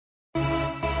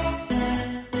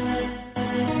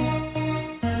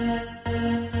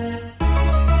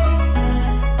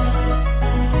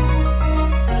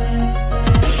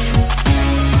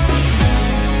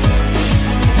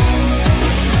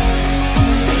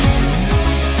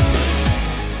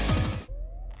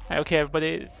okay,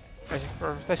 everybody,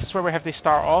 this is where we have to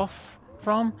start off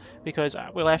from, because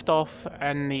we left off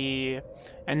in the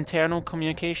internal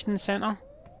communications center.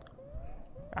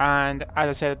 And as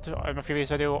I said in my previous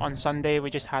video, on Sunday we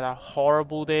just had a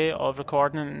horrible day of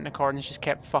recording, and recordings just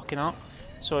kept fucking up.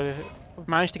 So we've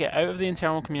managed to get out of the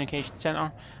internal communications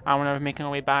center, and we're now making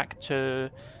our way back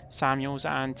to Samuels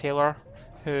and Taylor,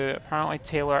 who apparently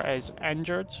Taylor is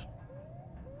injured.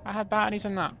 I had batteries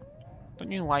in that.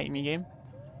 Don't you lie to me, game.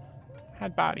 I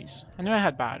had batteries. I knew I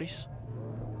had batteries.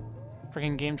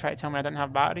 Freaking game tried to tell me I didn't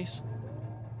have batteries.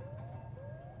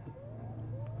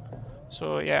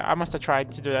 So yeah, I must have tried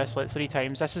to do this like 3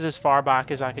 times. This is as far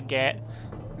back as I could get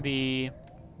the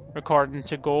recording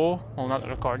to go. Well, not the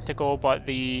recording to go, but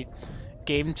the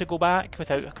game to go back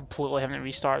without completely having to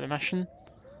restart the mission.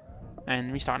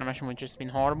 And restarting the mission would just have been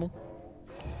horrible.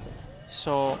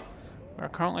 So we're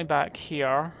currently back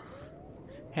here,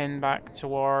 heading back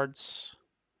towards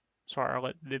sort of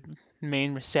like the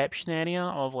main reception area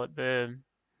of like the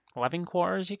living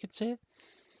quarters, you could say.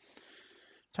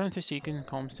 Turn to seeking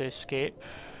comms to escape.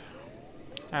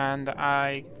 And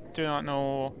I do not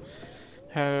know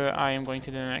how I am going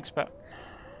to do the next bit.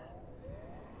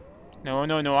 No,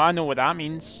 no, no, I know what that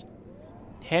means.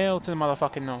 Hell to the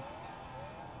motherfucking no.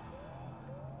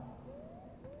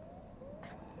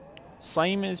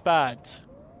 Slime is bad.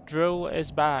 Drill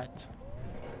is bad.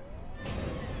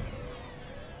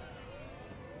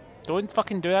 Don't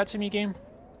fucking do that to me, game.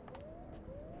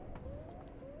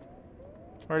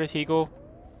 Where did he go?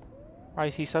 Why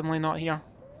is he suddenly not here?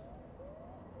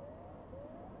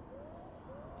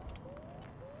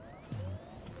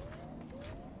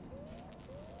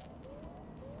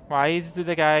 Why did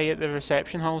the guy at the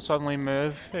reception hall suddenly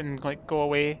move and like go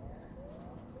away?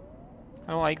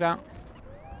 I don't like that.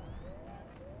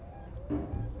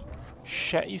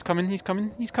 Shit, he's coming, he's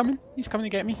coming, he's coming, he's coming to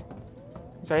get me.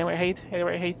 Is there anywhere to hide?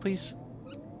 Anywhere to hide, please?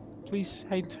 Please,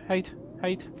 hide, hide,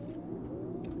 hide.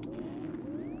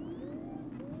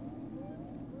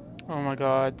 Oh my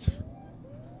god.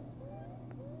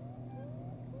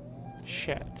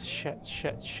 Shit, shit,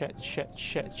 shit, shit, shit,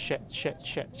 shit, shit, shit,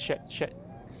 shit, shit, shit.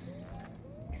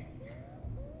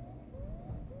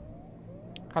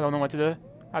 I don't know what to do.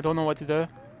 I don't know what to do.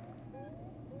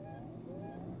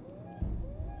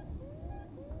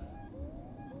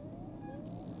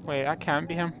 Wait, that can't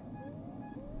be him.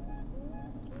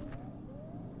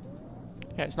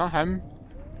 Yeah, it's not him.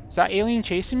 Is that alien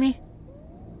chasing me?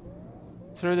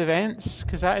 Through the vents?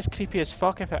 Because that is creepy as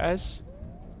fuck if it is.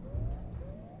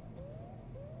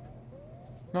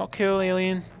 Not cool,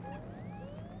 alien.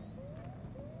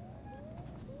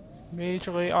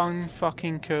 Majorly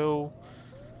unfucking cool.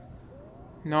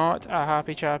 Not a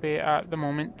happy chappy at the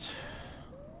moment.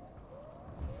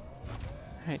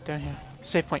 Right, down here.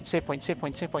 Save point, save point, save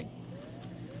point, save point.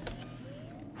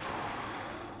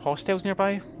 Hostiles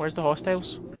nearby? Where's the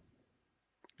hostiles?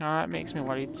 That makes me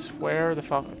worried. Where the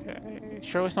fuck?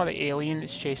 Surely it's not the alien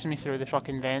that's chasing me through the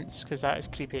fucking vents, because that is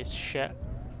creepy as shit.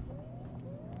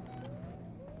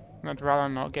 I'd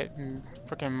rather not get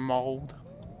freaking mauled.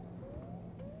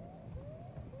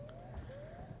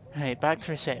 Right, back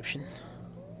to reception.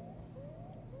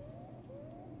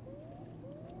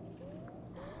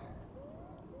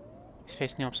 He's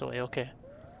facing the opposite way, okay.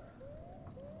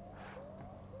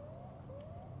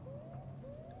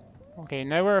 Okay,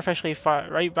 now we're officially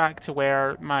right back to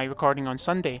where my recording on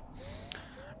Sunday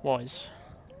was.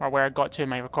 Or where I got to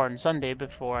my recording Sunday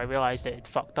before I realised it had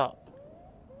fucked up.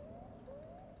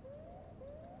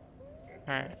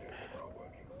 Alright.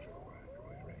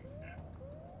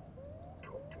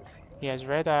 He has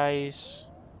red eyes.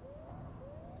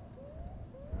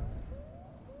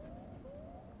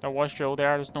 There was drill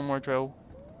there, there's no more drill.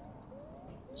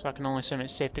 So I can only assume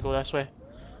it's safe to go this way.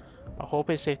 I hope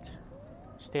it's safe.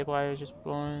 Stabilizer just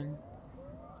blowing.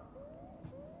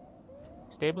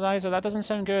 Stabilizer? That doesn't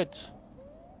sound good.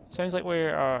 Sounds like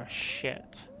we're... oh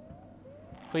shit.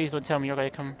 Please don't tell me you're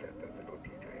gonna come.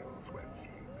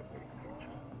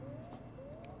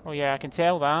 Oh yeah, I can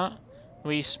tell that.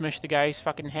 We smushed the guy's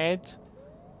fucking head.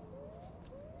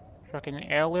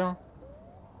 Fucking earlier.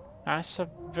 That's a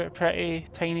pretty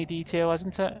tiny detail,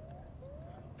 isn't it?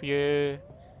 For you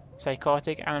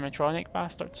psychotic animatronic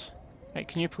bastards. Right,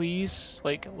 can you please,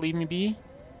 like, leave me be?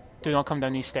 Do not come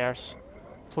down these stairs.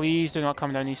 Please do not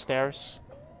come down these stairs.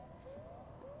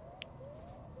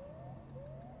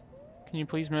 Can you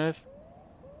please move?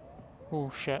 Oh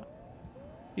shit.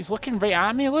 He's looking right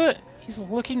at me, look! He's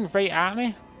looking right at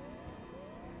me.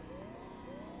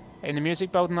 And the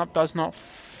music building up does not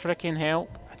freaking help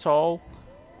at all.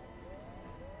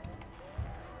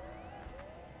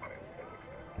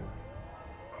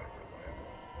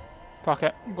 Fuck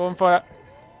it. I'm going for it.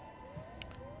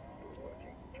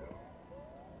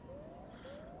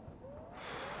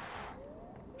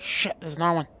 Shit, there's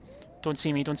another one. Don't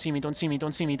see me, don't see me, don't see me,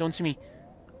 don't see me, don't see me.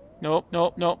 Nope,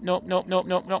 nope, nope, nope, nope, nope,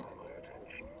 nope, nope.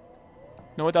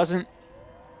 No, it doesn't.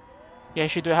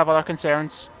 Yes, you do have other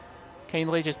concerns.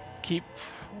 Kindly just keep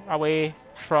away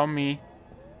from me.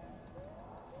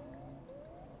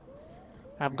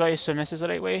 I've got to assume this is the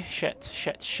right way. Shit,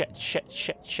 shit, shit, shit,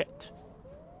 shit, shit.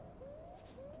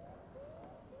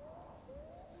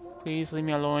 Please leave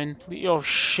me alone. Please. Oh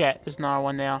shit, there's another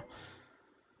one there.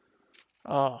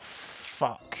 Oh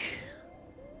fuck.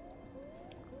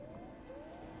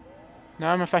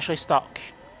 Now I'm officially stuck.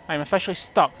 I'm officially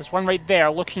stuck. There's one right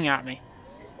there looking at me.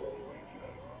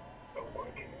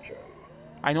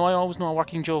 I know I always know a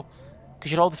working Joe,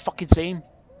 because you're all the fucking same.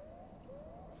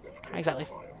 Can't exactly.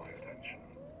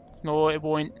 No, it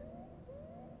won't.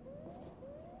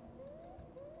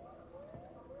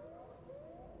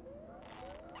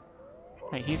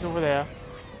 Right, he's over there.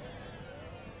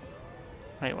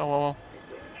 Right, well.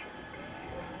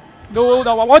 No,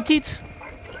 no, I want it!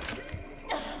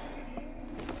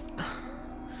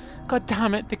 God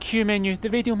damn it, the Q menu, the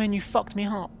radio menu fucked me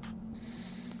up.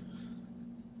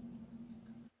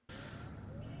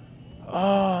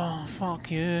 Oh,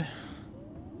 fuck you.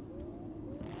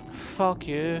 Fuck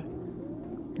you.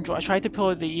 I tried to pull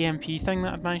out the EMP thing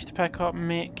that I've managed to pick up and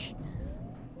make.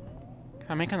 Can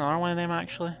I make another one of them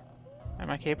actually? Am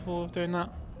I capable of doing that?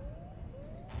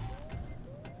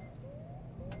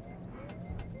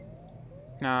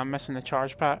 Nah, I'm missing the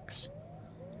charge packs.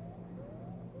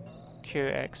 Q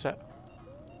exit.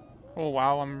 Oh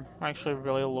wow, I'm actually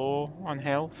really low on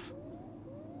health.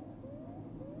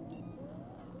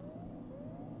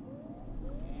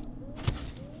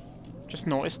 Just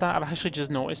noticed that. I've actually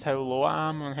just noticed how low I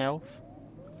am on health.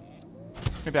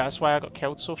 Maybe that's why I got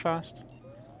killed so fast.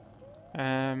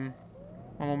 And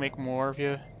we'll make more of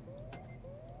you.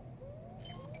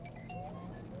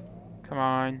 Come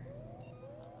on.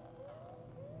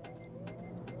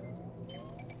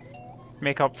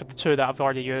 Make up for the two that I've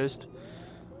already used.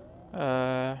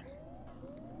 Noisemaker,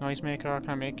 can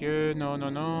I make you? No, no,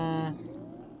 no.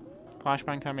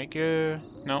 Flashbang, can I make you?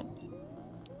 No.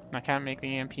 I can't make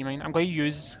the EMP mine. I'm going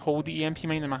to hold the EMP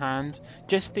mine in my hand,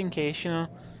 just in case, you know.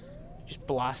 Just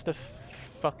blast the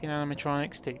fucking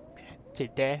animatronics to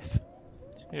death.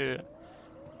 To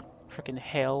freaking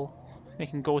hell. They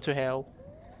can go to hell.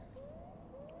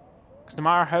 Because no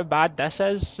matter how bad this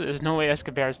is, there's no way this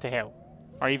compares to hell.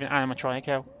 Or even animatronic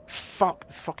hell. Fuck,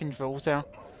 the fucking drill's there.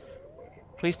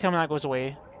 Please tell me that goes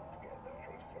away.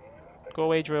 Go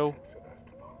away, drill.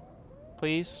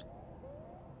 Please.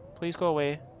 Please go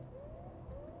away.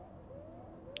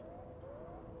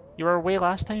 You were away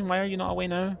last time, why are you not away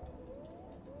now?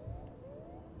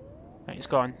 Right, it's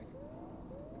gone.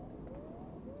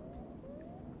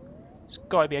 It's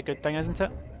gotta be a good thing, isn't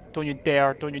it? Don't you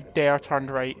dare turn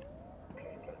right.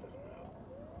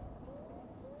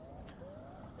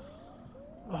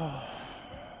 Oh.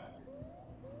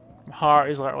 My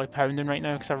heart is literally pounding right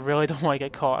now because I really don't want to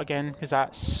get caught again because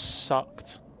that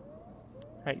sucked.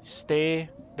 Right, stay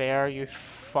there, you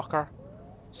fucker.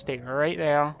 Stay right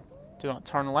there. Do not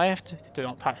turn left. Do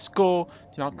not pass go.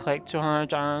 Do not collect 200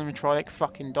 animatronic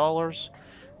fucking dollars.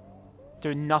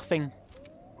 Do nothing.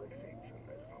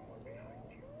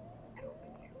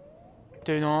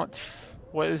 Do not.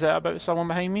 What is it about someone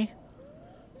behind me?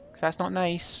 Because that's not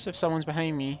nice if someone's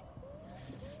behind me.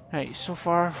 Right, so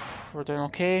far we're doing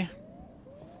okay.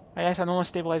 Yes, I know the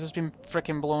stabilizer's been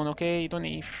freaking blown, okay? You don't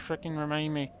need to freaking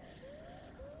remind me.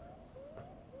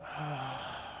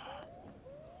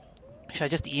 Should I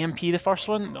just EMP the first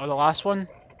one or the last one?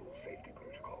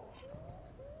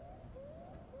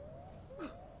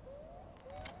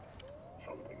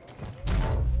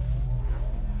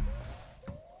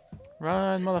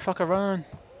 Run, motherfucker, run!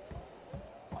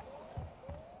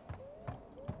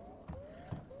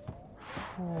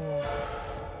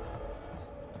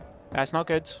 That's not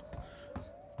good.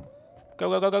 Go,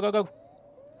 go, go, go, go, go!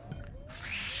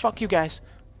 Fuck you guys!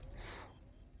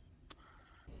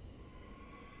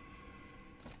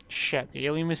 Shit, the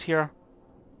alien was here.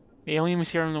 The alien was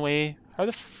here on the way. How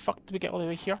the fuck did we get all the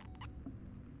way here?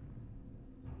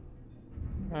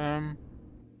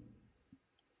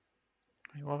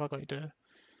 What have I got to do?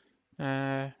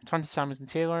 Turn to Samuels and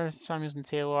Taylor. Samuels and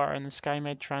Taylor are in the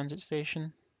SkyMed transit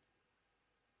station.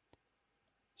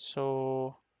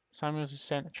 So Samuels has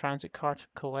sent a transit car to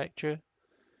collect you.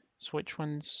 So which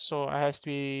one's? So it has to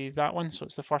be that one. So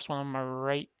it's the first one on my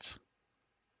right.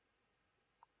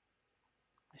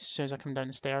 As soon as I come down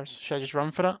the stairs, should I just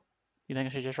run for it? You think I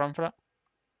should just run for it?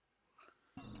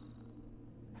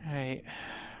 Right.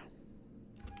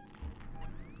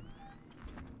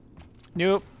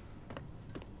 Nope.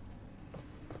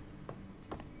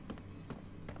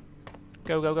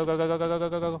 Go, go, go, go, go, go, go, go,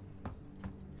 go, go.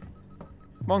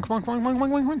 Come on, come on, come on, come on,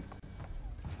 come on, come on.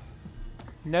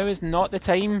 Now is not the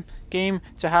time, game,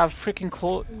 to have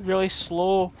freaking really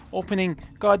slow opening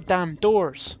goddamn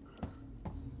doors.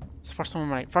 It's first on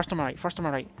my right, first on my right, first on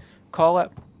my right. Call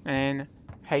it, and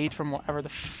hide from whatever the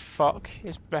fuck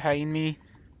is behind me.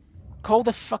 Call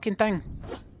the fucking thing.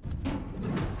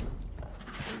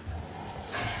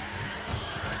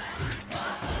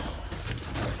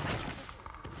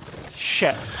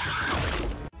 Shit.